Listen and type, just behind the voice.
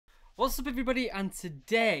What's up, everybody? And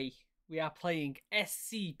today we are playing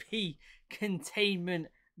SCP Containment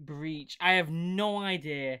Breach. I have no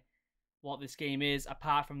idea what this game is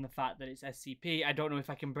apart from the fact that it's SCP. I don't know if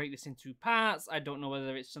I can break this into parts. I don't know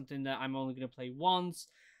whether it's something that I'm only going to play once.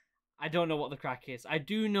 I don't know what the crack is. I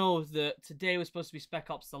do know that today was supposed to be Spec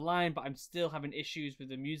Ops The Line, but I'm still having issues with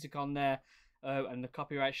the music on there and the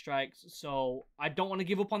copyright strikes. So I don't want to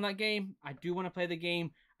give up on that game. I do want to play the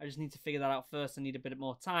game. I just need to figure that out first. I need a bit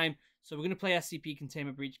more time. So we're going to play SCP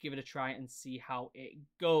Containment Breach, give it a try, and see how it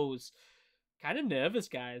goes. Kind of nervous,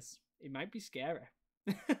 guys. It might be scary.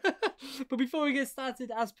 But before we get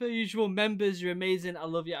started, as per usual, members, you're amazing. I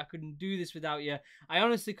love you. I couldn't do this without you. I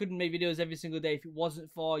honestly couldn't make videos every single day if it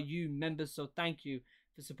wasn't for you members. So thank you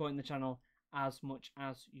for supporting the channel as much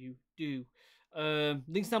as you do.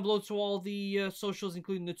 Links down below to all the socials,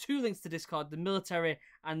 including the 2 links to Discord, the military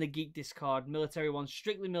and the geek Discord. Military one,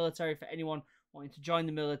 strictly military for anyone wanting to join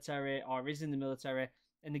the military or is in the military,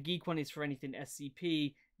 and the geek one is for anything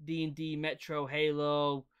SCP, D&D, Metro,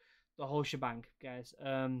 Halo, the whole shebang, guys.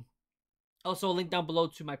 Also a link down below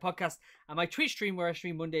to my podcast and my Twitch stream, where I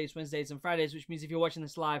stream Mondays, Wednesdays, and Fridays, which means if you're watching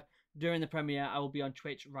this live during the premiere, I will be on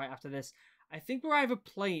Twitch right after this. I think we're either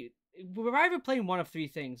playing one of 3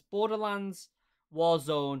 things: Borderlands,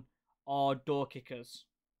 Warzone, or Door Kickers.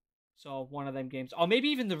 So one of them games, or maybe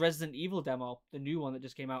even the Resident Evil demo, the new one that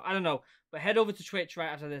just came out. I don't know, but head over to Twitch right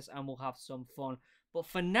after this and we'll have some fun. But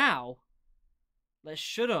for now, let's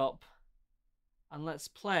shut up and let's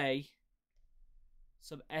play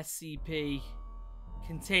some SCP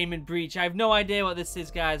Containment Breach. I have no idea what this is,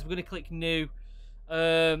 guys. We're gonna click new.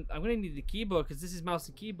 I'm gonna need the keyboard because this is mouse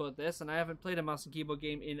and keyboard and I haven't played a mouse and keyboard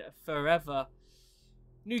game in forever.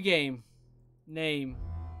 New game. Name.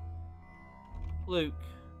 Luke.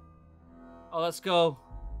 Oh, let's go.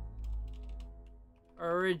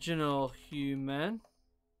 Original human.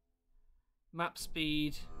 Map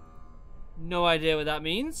speed. No idea what that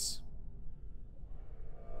means.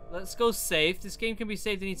 Let's go safe. This game can be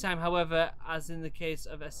saved anytime. However, as in the case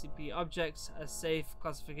of SCP objects, a safe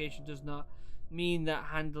classification does not mean that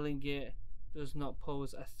handling it does not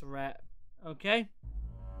pose a threat. Okay.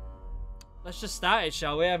 Let's just start it,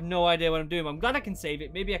 shall we? I have no idea what I'm doing. I'm glad I can save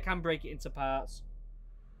it. Maybe I can break it into parts.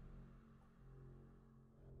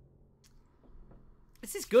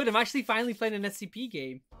 This is good. I'm actually finally playing an SCP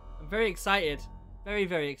game. I'm very excited. Very,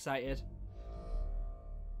 very excited.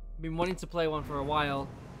 I've been wanting to play one for a while.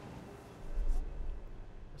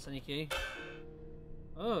 That's any key.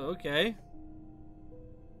 Oh, okay.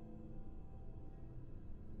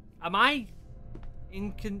 Am I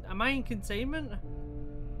in containment?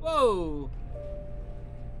 Whoa!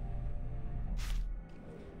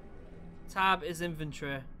 Tab is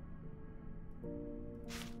inventory.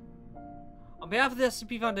 On behalf of the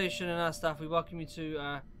SCP Foundation and our staff, we welcome you to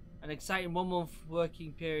an exciting 1-month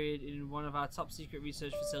working period in one of our top secret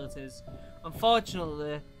research facilities.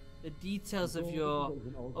 Unfortunately, the details of your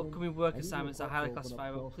upcoming work assignments are highly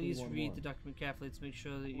classified, but please read the document carefully to make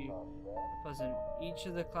sure that you are present. Each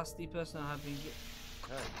of the Class D personnel have been...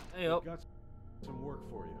 Hey up. Got some work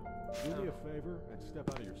for you. Do me a favor and step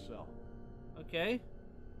out of your cell. Okay.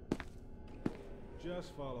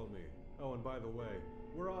 Just follow me. Oh, and by the way,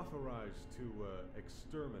 we're authorized to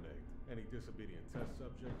exterminate any disobedient test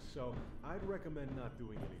subjects, so I'd recommend not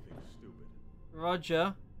doing anything stupid.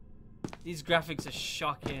 Roger. These graphics are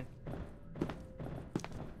shocking.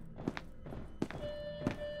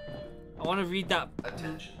 I want to read that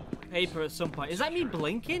paper at some point. Is that me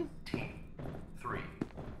blinking? T3F.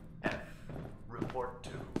 Report to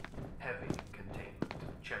heavy containment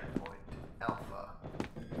checkpoint Alpha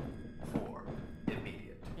 4.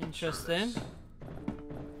 Immediate. Interesting. Service.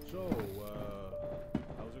 So,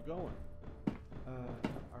 how's it going? Are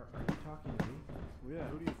you talking to me? Well, yeah,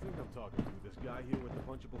 who do you think I'm talking to? This guy here with the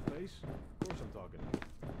punchable face? Of course I'm talking to you.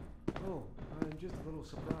 Oh, I'm just a little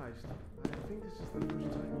surprised. I think this is the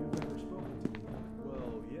first time you've ever spoken to me.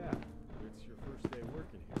 Well, yeah. It's your first day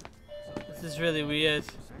working here. This is really weird.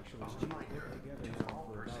 Actually, we worked together now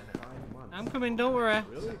for about 5 months. I'm coming, don't worry.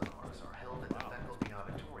 Really? Seminars are held in the faculty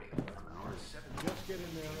auditorium from hours 7 Just get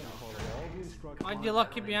in there and follow all the instructions. Why'd you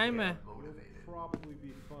lock it behind me? You'll probably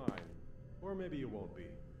be fine. Or maybe you won't be.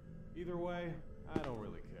 Either way, I don't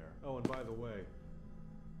really care. Oh, and by the way...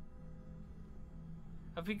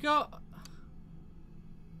 Have we got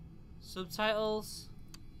subtitles?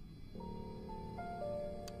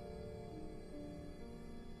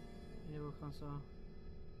 Enable console.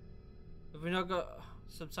 Have we not got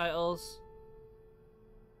subtitles?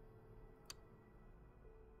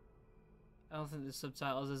 I don't think there's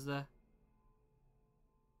subtitles, is there?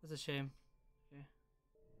 That's a shame. Okay.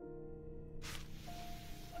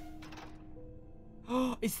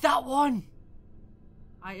 It's that one!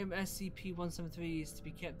 Item SCP-173 is to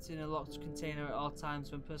be kept in a locked container at all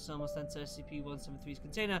times. When personnel must enter SCP-173's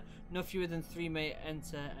container, no fewer than 3 may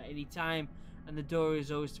enter at any time, and the door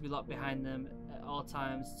is always to be locked behind them at all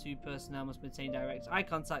times. 2 personnel must maintain direct eye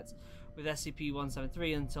contact with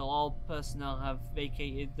SCP-173 until all personnel have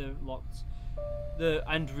vacated and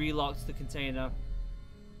relocked the container.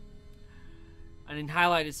 And in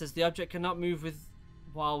highlight it says the object cannot move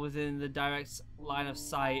while within the direct line of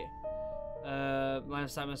sight. Line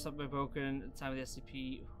of sight must not be broken at the time of the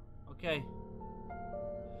SCP. Okay.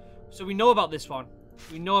 So we know about this one.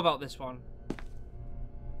 We know about this one.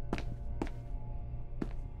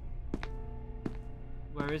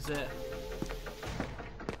 Where is it?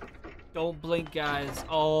 Don't blink, guys.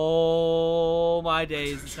 Oh my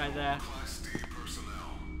days, it's right there. Class D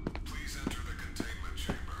personnel, please enter the containment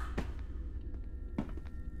chamber.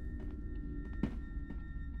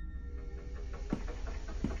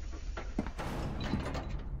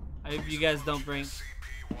 I hope you guys don't blink.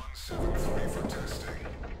 SCP-173 for testing.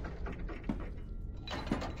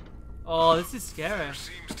 Oh, this is scary. There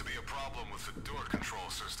seems to be a problem with the door control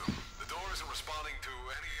system. The door isn't responding to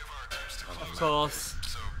any of our attempts to close Of course. it.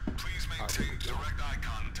 So please maintain direct eye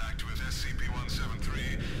contact with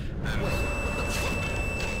SCP-173 and...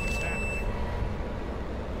 What's happening?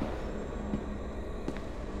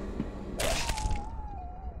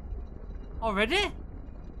 Already?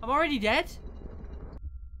 I'm already dead?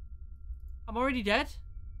 I'm already dead?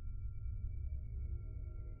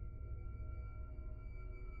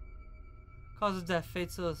 Cause of death,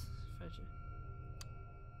 fatal.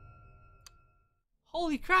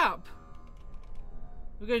 Holy crap!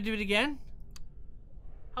 We're gonna do it again?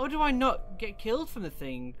 How do I not get killed from the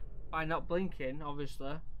thing? By not blinking,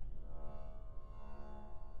 obviously.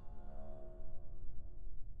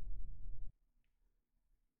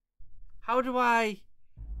 How do I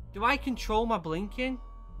control my blinking?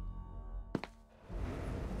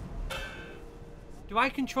 Do I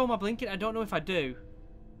control my blinking? I don't know if I do.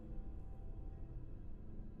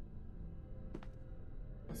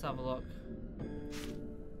 Let's have a look.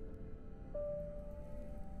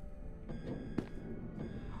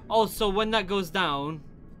 Oh, so when that goes down,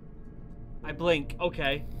 I blink.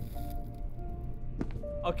 Okay.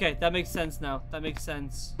 Okay, that makes sense now. That makes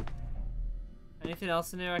sense. Anything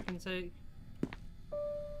else in here I can take?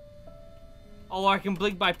 Oh, I can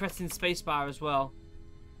blink by pressing spacebar as well.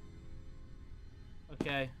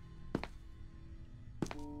 Okay.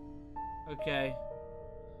 Okay.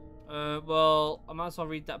 Well, I might as well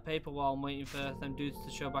read that paper while I'm waiting for them dudes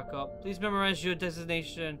to show back up. Please memorize your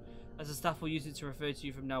designation, as the staff will use it to refer to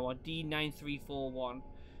you from now on. D9341.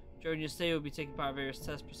 During your stay, you will be taking part in various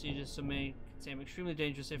test procedures, some may contain extremely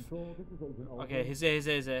dangerous if... Okay, he's there.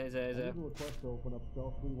 Request to open up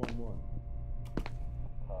cell 311.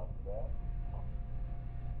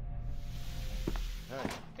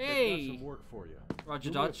 Hey! Got some work for you. Roger,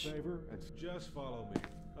 Do me a Dodge. favor and just follow me.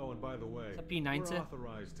 Oh, and by the way, P90? we're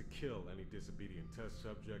authorized to kill any disobedient test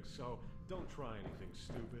subjects, so don't try anything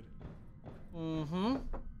stupid. Mm-hmm.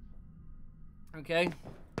 Okay.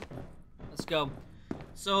 Let's go.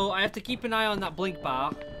 So, I have to keep an eye on that blink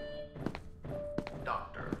bar.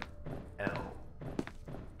 Dr. L.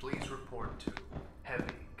 Please report to heavy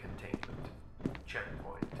containment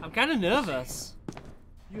checkpoint. I'm kind of nervous.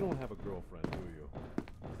 You don't have a girlfriend, do you?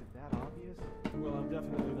 Is it that obvious? Well, I'm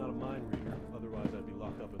definitely not a mind reader. Otherwise, I'd be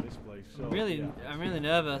locked up in this place. So I'm really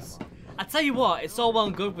nervous. I tell you what, it's all well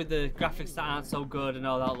and good with the graphics that aren't so good and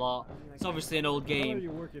all that lot. It's obviously an old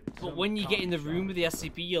game. But when you get in the room with the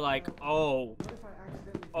SCP, you're like, oh.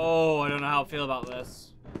 Oh, I don't know how I feel about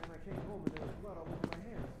this. And I came home and there was blood all over my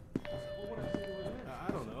hands. Well, what did I say to her then?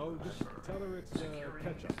 I don't know. Just tell her it's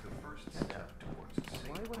ketchup. The first step towards a safe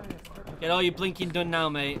Why would I have ketchup? Get all your blinking done now,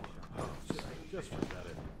 mate. Just forget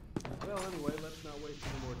it. Well, anyway, let's not waste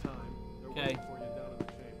any more time. They're Okay. waiting for you down in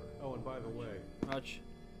the chamber. Oh, and by the way, Rog.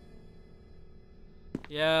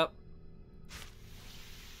 Yep.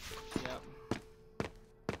 Yep.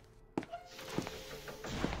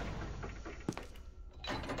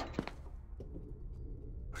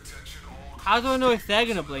 attention all. How do I know if they're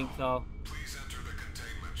gonna blink though? Please enter the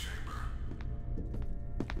containment chamber.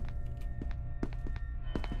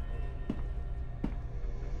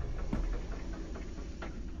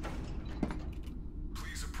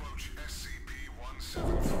 Please approach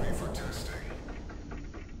SCP-173 for testing.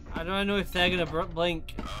 How do I know if they're gonna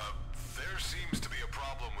blink? There seems to be a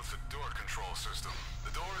problem with the door control system.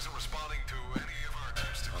 The door isn't responding to any of our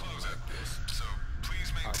attempts to close it. So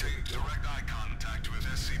please maintain direct eye contact with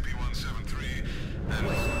SCP-173 and...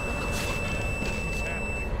 What's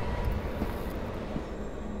happening?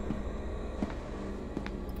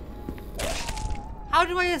 How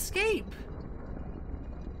do I escape?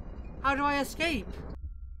 How do I escape?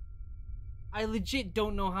 I legit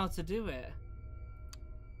don't know how to do it.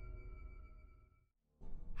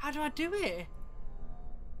 How do I do it?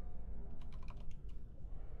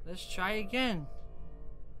 Let's try again.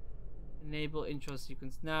 Enable intro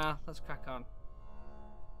sequence. Nah, let's crack on.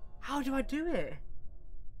 How do I do it?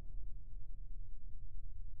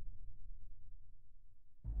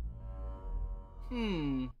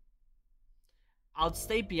 I'll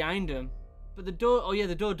stay behind him. But the door, oh yeah,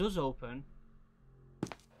 the door does open.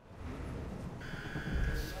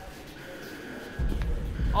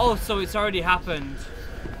 Oh, so it's already happened.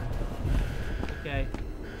 Okay.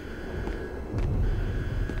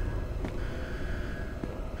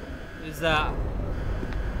 Is that...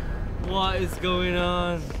 What is going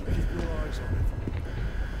on? Keep your eyes on it.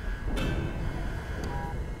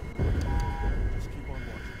 Just keep on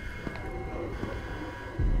watching.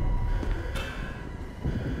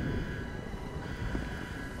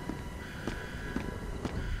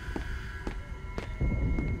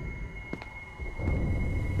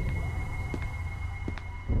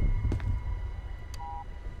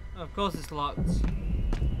 Of course it's locked.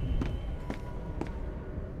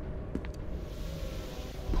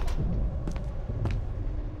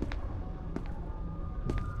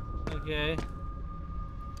 Okay.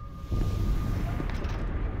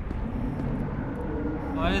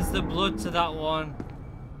 Why is the blood to that one?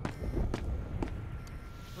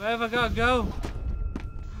 Where have I got to go?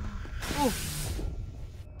 Oh.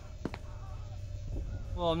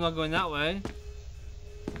 Well, I'm not going that way.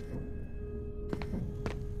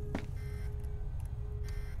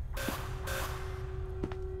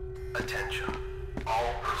 Attention.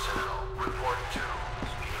 All personnel report to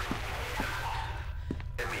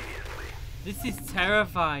immediately. This is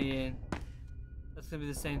terrifying. That's gonna be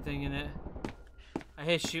the same thing, innit? I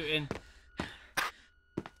hear shooting.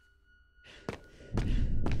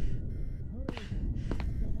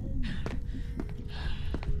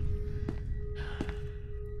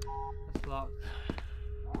 That's locked.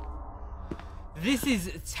 This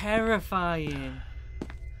is terrifying.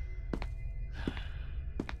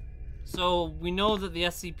 So we know that the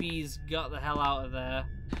SCP's got the hell out of there.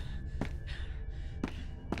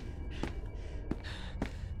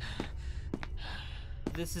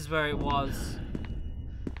 This is where it was.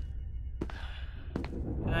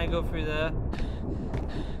 Can I go through there?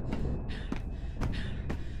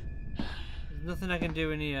 There's nothing I can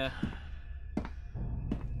do in here.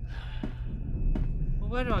 Well,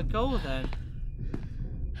 where do I go then?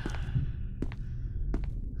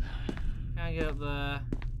 Can't get up there.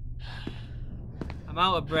 I'm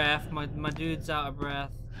out of breath. My dude's out of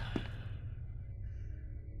breath.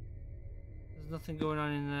 There's nothing going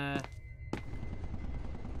on in there.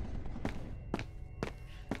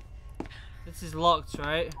 This is locked,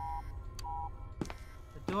 right?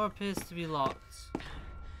 The door appears to be locked.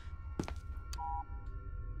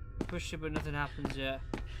 Push it, but nothing happens yet.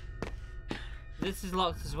 This is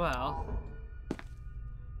locked as well.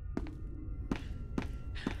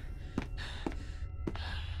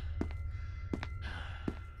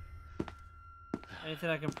 Anything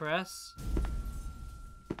I can press?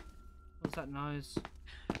 What's that noise?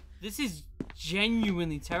 This is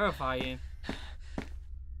genuinely terrifying.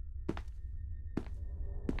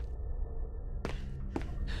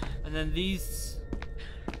 And then these...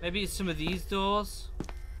 Maybe it's some of these doors.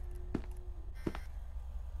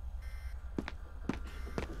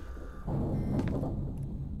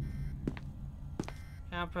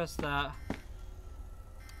 Can't press that.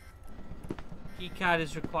 Keycard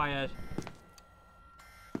is required.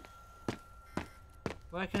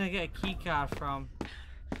 Where can I get a keycard from?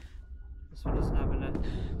 This one doesn't have it.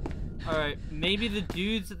 Alright, maybe the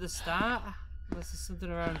dudes at the start? Unless there's something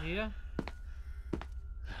around here.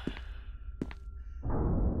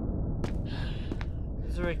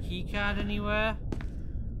 Is there a keycard anywhere?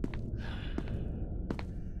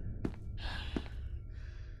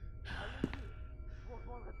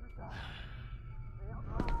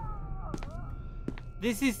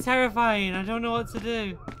 This is terrifying. I don't know what to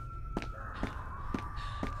do.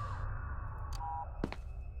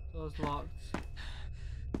 Door's locked.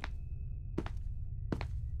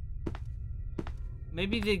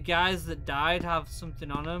 Maybe the guys that died have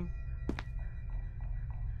something on them.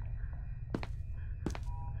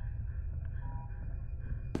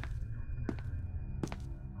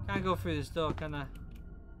 Can't go through this door, can I?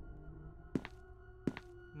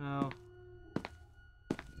 No.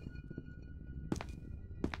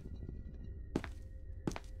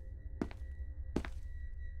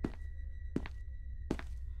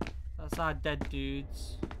 That's our dead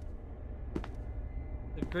dudes.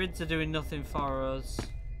 The grids are doing nothing for us.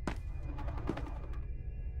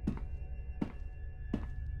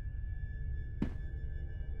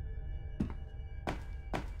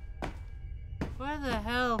 Where the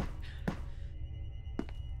hell?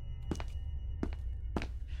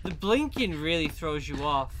 The blinking really throws you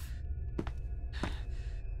off.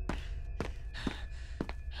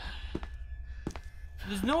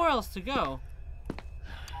 There's nowhere else to go.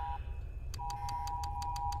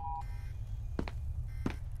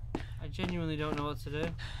 I genuinely don't know what to do.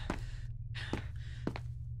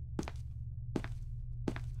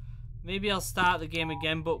 Maybe I'll start the game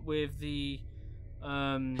again, but with the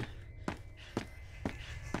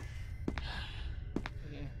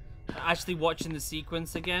actually watching the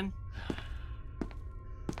sequence again.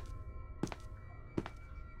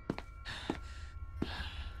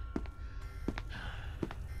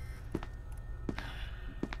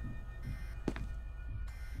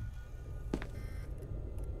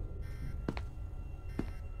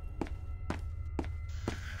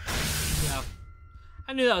 Yeah,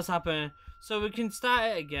 I knew that was happening, so we can start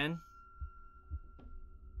it again.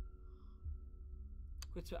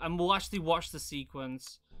 And we'll actually watch the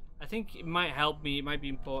sequence. I think it might help me. It might be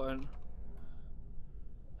important.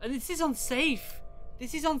 And this is unsafe.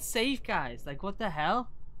 This is unsafe, guys. Like, what the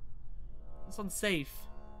hell? It's unsafe.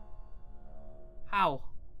 How?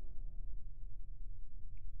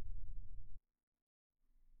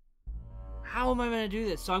 How am I going to do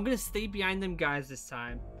this? So I'm going to stay behind them guys this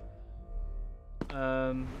time.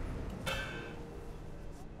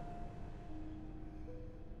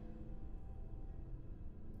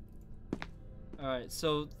 Alright,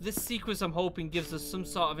 so this sequence I'm hoping gives us some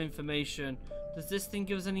sort of information. Does this thing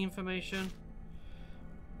give us any information?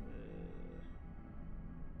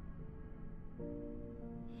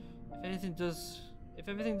 If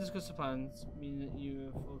everything does go to plan, mean that you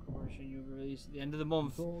have full corporation, you'll be released at the end of the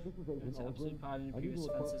month. It's an absolute pardon in previous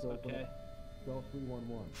offenses, okay.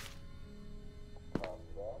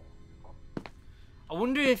 I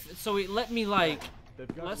wonder if, so it let me like,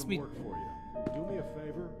 lets me... work for you. Do me a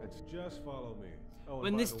favor, it's just follow me. Oh,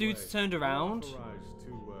 when this dude's turned around,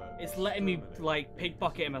 it's letting me like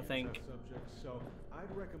pickpocket him, I think. So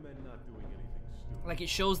I'd recommend not doing anything stupid. Like it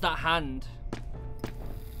shows that hand.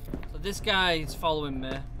 So this guy is following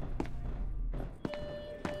me.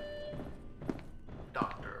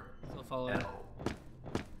 Doctor. Still following. L.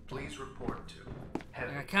 Please report to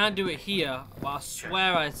heavy. Like I can't do it here, but I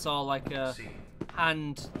swear I saw like a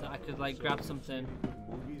hand that I could like grab something.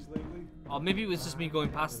 Movies lately? Or maybe it was just me going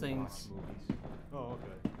past things. Oh,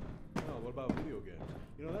 okay. Oh, what about video games?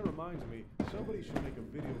 You know, that reminds me, somebody should make a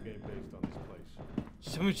video game based on this place.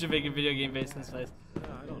 Someone should make a video game based on this place. Yeah,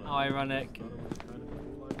 I don't know. How ironic. Thought it was kind of a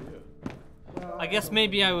cool idea. Well, I guess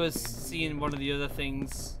maybe I was seeing one of the other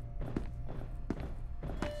things.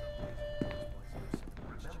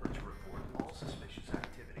 Remember to report all suspicious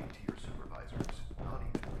activity to your supervisors, not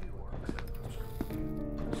even you or except those.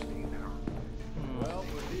 Stay now. Well,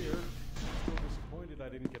 we're here. Still disappointed I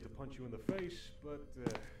didn't get to punch you in the face, but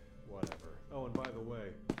whatever. Oh, and by the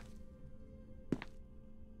way,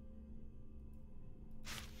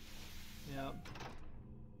 Yeah.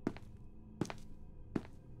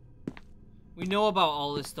 We know about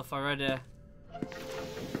all this stuff already.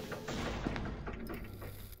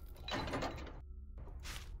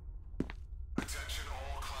 Attention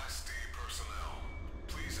all Class D personnel.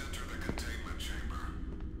 Please enter the containment chamber.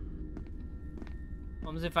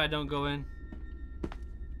 What happens if I don't go in?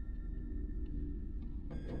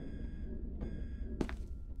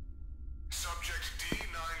 Subject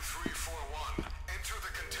D9341. Enter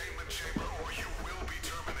the containment chamber or you will be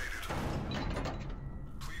terminated.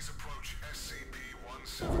 Please approach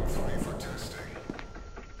SCP-173 for testing.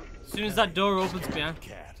 As soon as that door opens behind.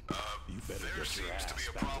 There seems to be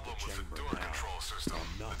a problem with the door control system.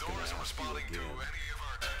 The door isn't responding to any of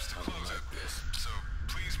our attempts to close it. So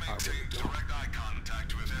please maintain direct eye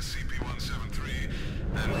contact with SCP-173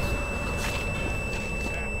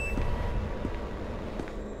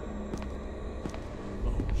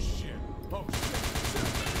 oh shit. Oh shit.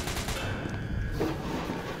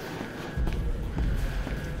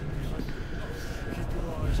 Keep your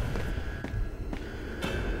eyes open.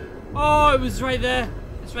 Oh, it was right there.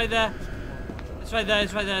 It's right there. It's right there.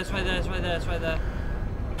 It's right there. It's right there. It's right there. It's right there.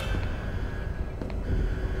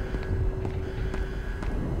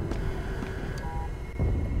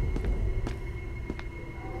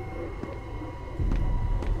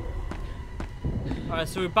 Alright,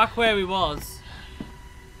 so we're back where we was.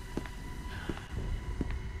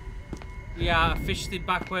 We are officially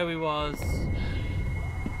back where we was.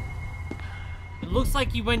 It looks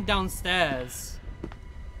like he went downstairs.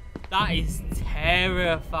 That is terrible.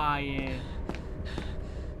 terrifying.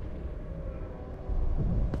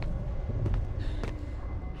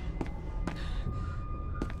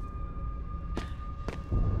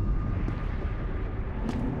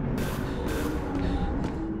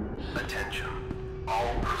 Attention.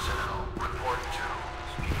 All personnel report to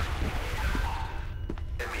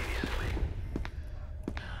immediately.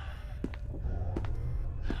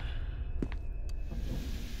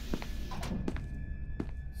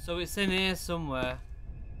 So it's in here somewhere.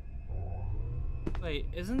 Wait,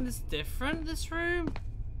 isn't this different, this room?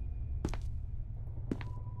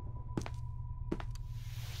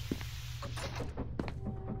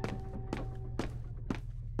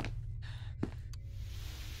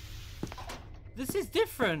 This is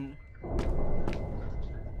different.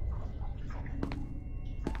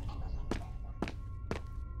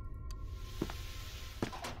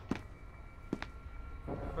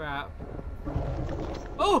 Crap.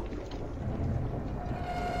 Oh!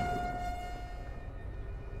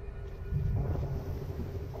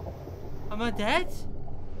 Am I dead?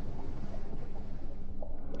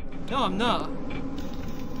 No, I'm not.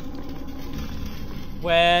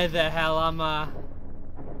 Where the hell am I?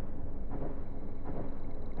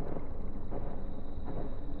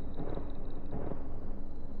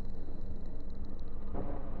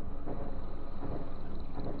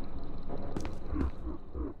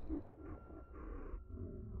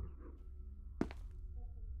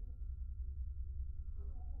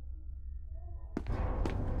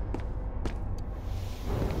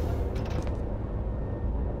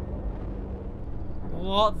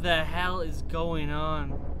 What the hell is going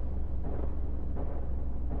on?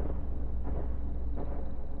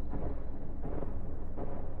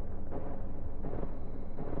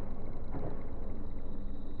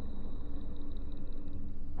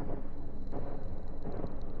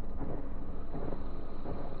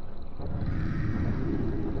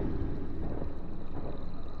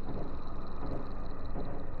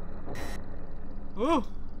 Ooh!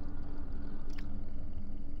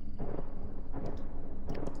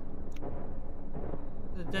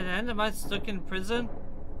 The dead end? Am I stuck in prison?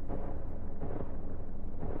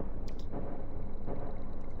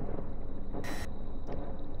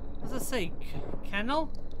 What does it say?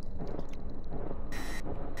 Kennel?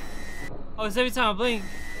 Oh, it's every time I blink.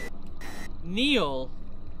 Kneel.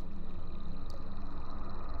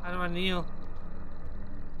 How do I kneel?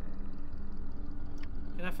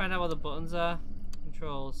 Can I find out what the buttons are?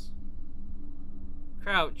 Controls.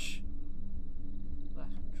 Crouch.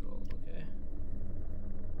 Left control, okay.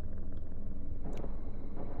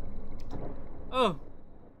 Oh!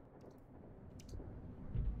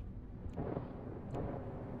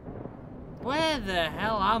 Where the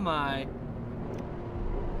hell am I?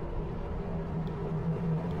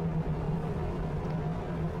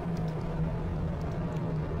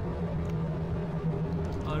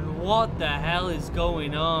 And what the hell is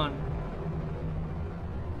going on?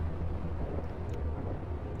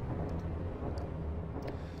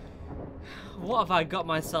 What have I got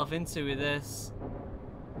myself into with this?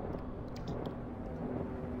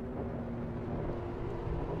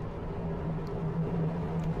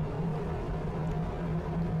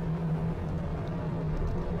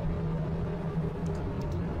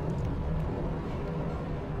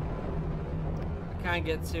 I can't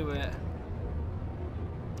get to it.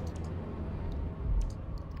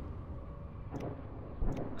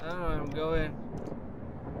 I don't know where I'm going.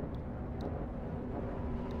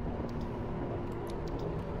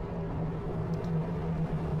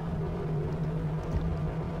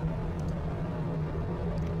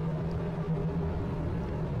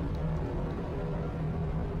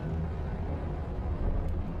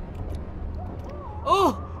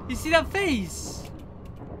 Oh! You see that face?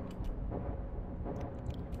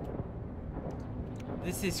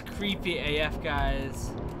 This is creepy AF,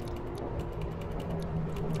 guys.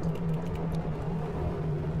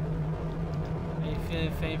 Are you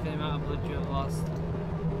feeling faint for the amount of blood you have lost?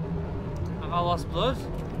 Have I lost blood?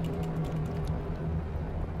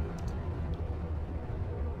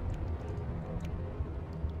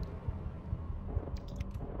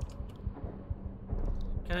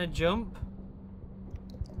 Can I jump?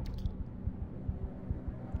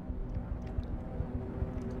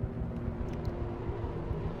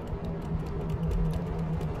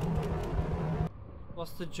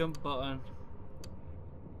 What's the jump button?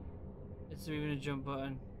 Is there even a jump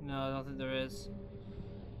button? No, I don't think there is.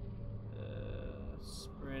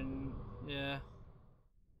 Sprint, yeah.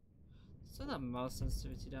 Let's turn that mouse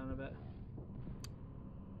sensitivity down a bit.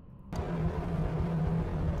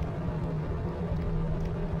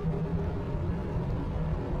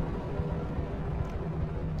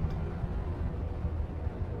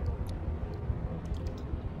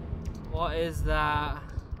 What is that?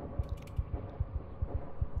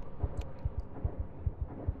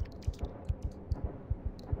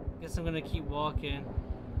 Guess I'm gonna keep walking.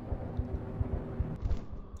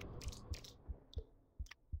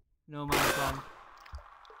 No man's land.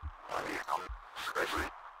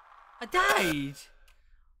 I died!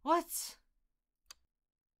 What?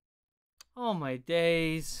 Oh my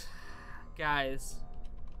days. Guys.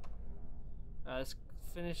 Let's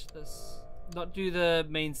finish this. Not do the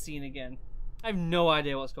main scene again. I have no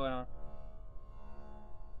idea what's going on.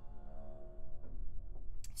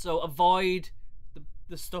 So avoid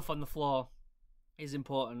the stuff on the floor is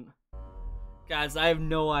important. Guys, I have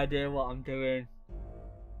no idea what I'm doing.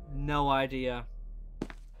 No idea.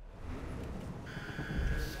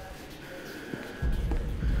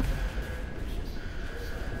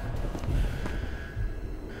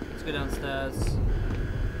 Let's go downstairs.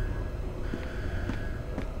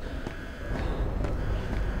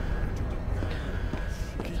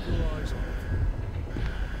 Keep your eyes on it.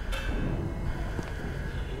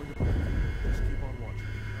 Just keep on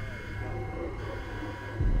watching.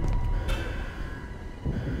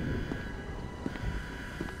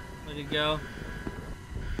 Where'd it go?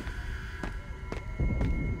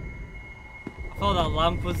 I thought that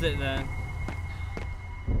lamp was it then.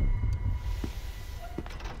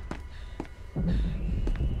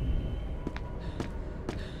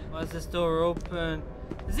 Why is this door open?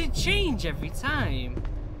 Does it change every time?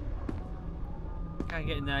 Can't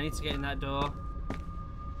get in there, I need to get in that door.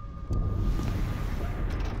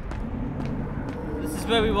 This is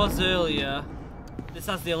where we was earlier. This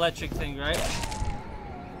has the electric thing, right?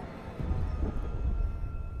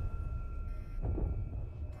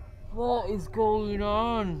 What is going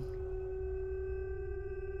on?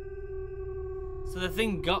 So the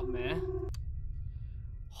thing got me.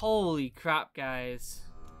 Holy crap, guys.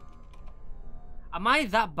 Am I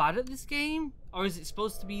that bad at this game? Or is it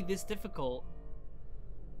supposed to be this difficult?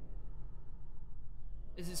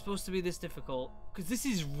 Is it supposed to be this difficult? Because this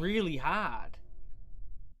is really hard.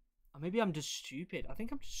 Or maybe I'm just stupid. I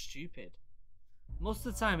think I'm just stupid. Most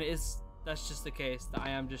of the time that's just the case, that I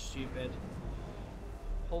am just stupid.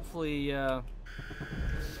 Hopefully, figure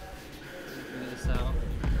this out.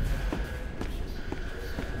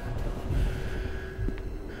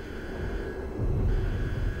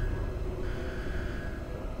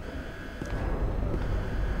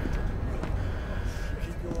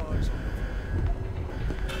 Keep your eyes on it.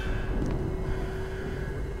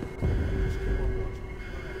 Just keep on watching.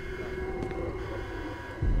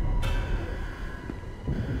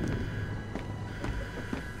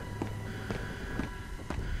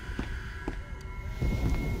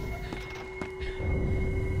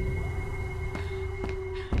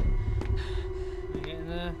 Get in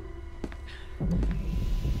there. I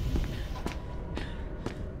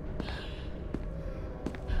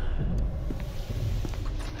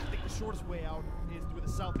think the shortest way out is through the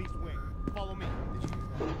southeast wing. Follow me.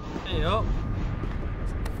 There you go.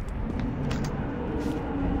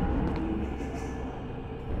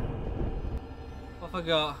 What have I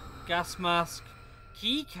got? Gas mask,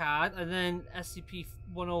 key card, and then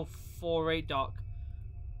SCP-1048 doc.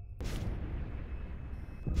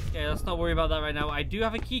 Okay, let's not worry about that right now. I do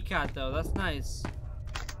have a key card though, that's nice.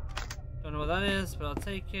 Don't know what that is, but I'll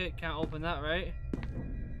take it. Can't open that, right?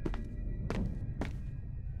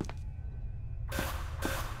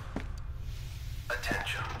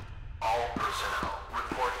 Attention. All personnel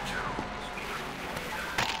report to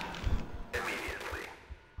immediately.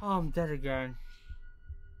 Oh, I'm dead again.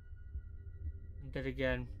 I'm dead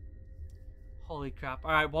again. Holy crap.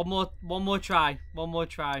 Alright, one more try. One more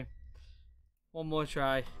try. One more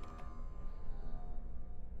try.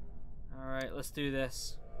 Alright, let's do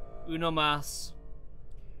this. Uno mas.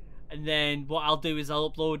 And then what I'll do is I'll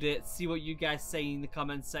upload it, see what you guys say in the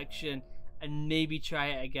comment section, and maybe try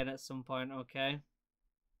it again at some point, okay?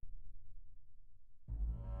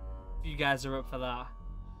 If you guys are up for that.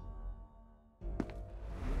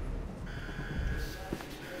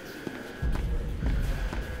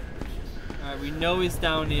 Alright, we know he's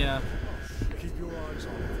down here. Keep your eyes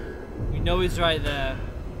on it. We know he's right there.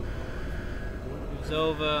 Moves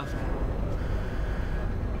over.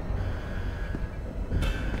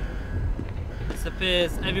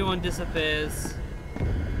 Disappears. Everyone disappears.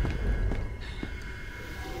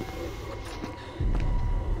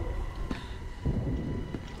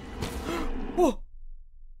 Whoa!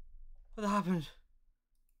 What happened?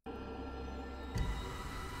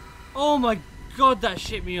 Oh my god, that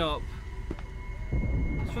shit me up.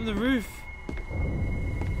 It's from the roof.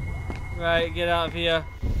 Right, get out of here.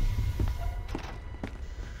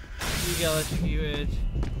 You get electrocuted.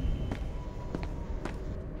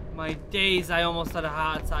 My days, I almost had a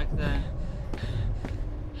heart attack then.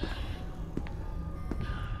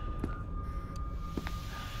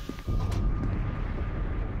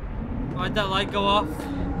 Why'd that light go off?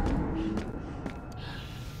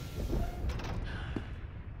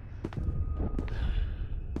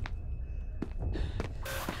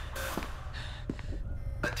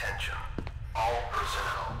 Attention. All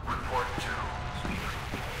personnel report to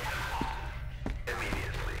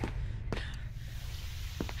immediately.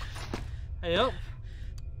 Hey up.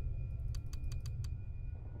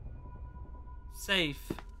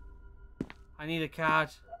 Safe. I need a card.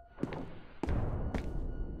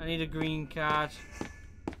 I need a green card.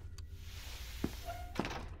 Do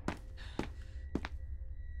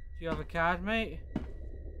you have a card, mate?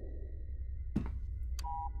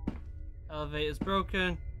 Elevator's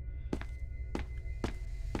broken.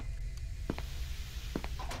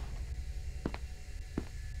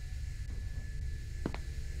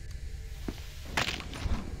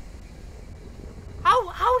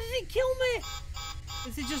 How did it kill me?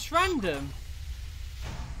 Is it just random?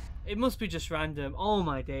 It must be just random. Oh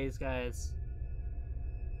my days, guys.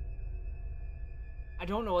 I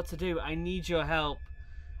don't know what to do. I need your help.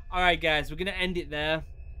 Alright, guys, we're going to end it there.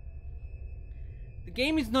 The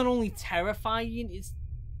game is not only terrifying, it's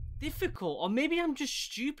difficult. Or maybe I'm just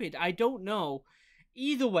stupid. I don't know.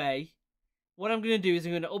 Either way, what I'm going to do is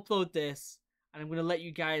I'm going to upload this. And I'm going to let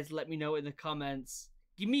you guys let me know in the comments.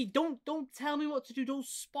 Don't tell me what to do. Don't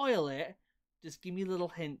spoil it. Just give me little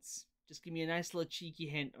hints. Just give me a nice little cheeky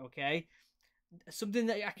hint, okay? Something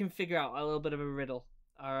that I can figure out, a little bit of a riddle,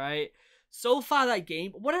 alright? So far, that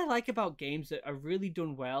game, what I like about games that are really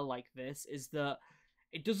done well like this is that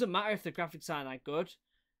it doesn't matter if the graphics aren't that good,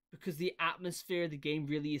 because the atmosphere of the game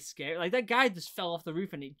really is scary. Like, that guy just fell off the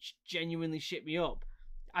roof and it genuinely shit me up.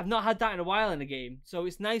 I've not had that in a while in a game, so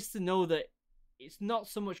it's nice to know that it's not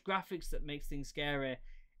so much graphics that makes things scary,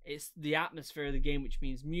 it's the atmosphere of the game, which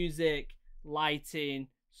means music, lighting,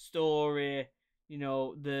 story, you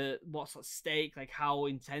know, what's at stake, like how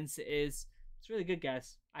intense it is. It's really good,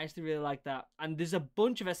 guys. I actually really like that. And there's a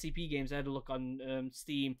bunch of SCP games I had a look on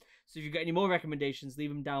Steam. So if you've got any more recommendations, leave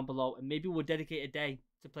them down below. And maybe we'll dedicate a day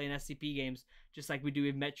to playing SCP games, just like we do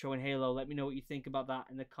with Metro and Halo. Let me know what you think about that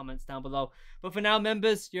in the comments down below. But for now,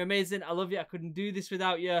 members, you're amazing. I love you. I couldn't do this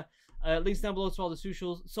without you. Links down below to all the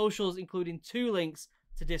socials, including 2 links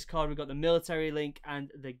to Discord. We've got the military link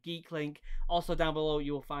and the geek link. Also down below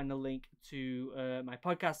you will find a link to my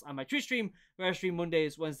podcast and my Twitch stream, where I stream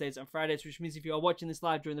Mondays, Wednesdays and Fridays, which means if you are watching this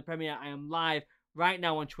live during the premiere, I am live right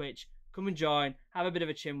now on Twitch. Come and join, have a bit of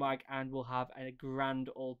a chinwag, and we'll have a grand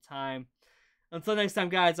old time. Until next time,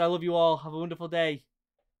 guys, I love you all. Have a wonderful day.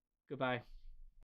 Goodbye.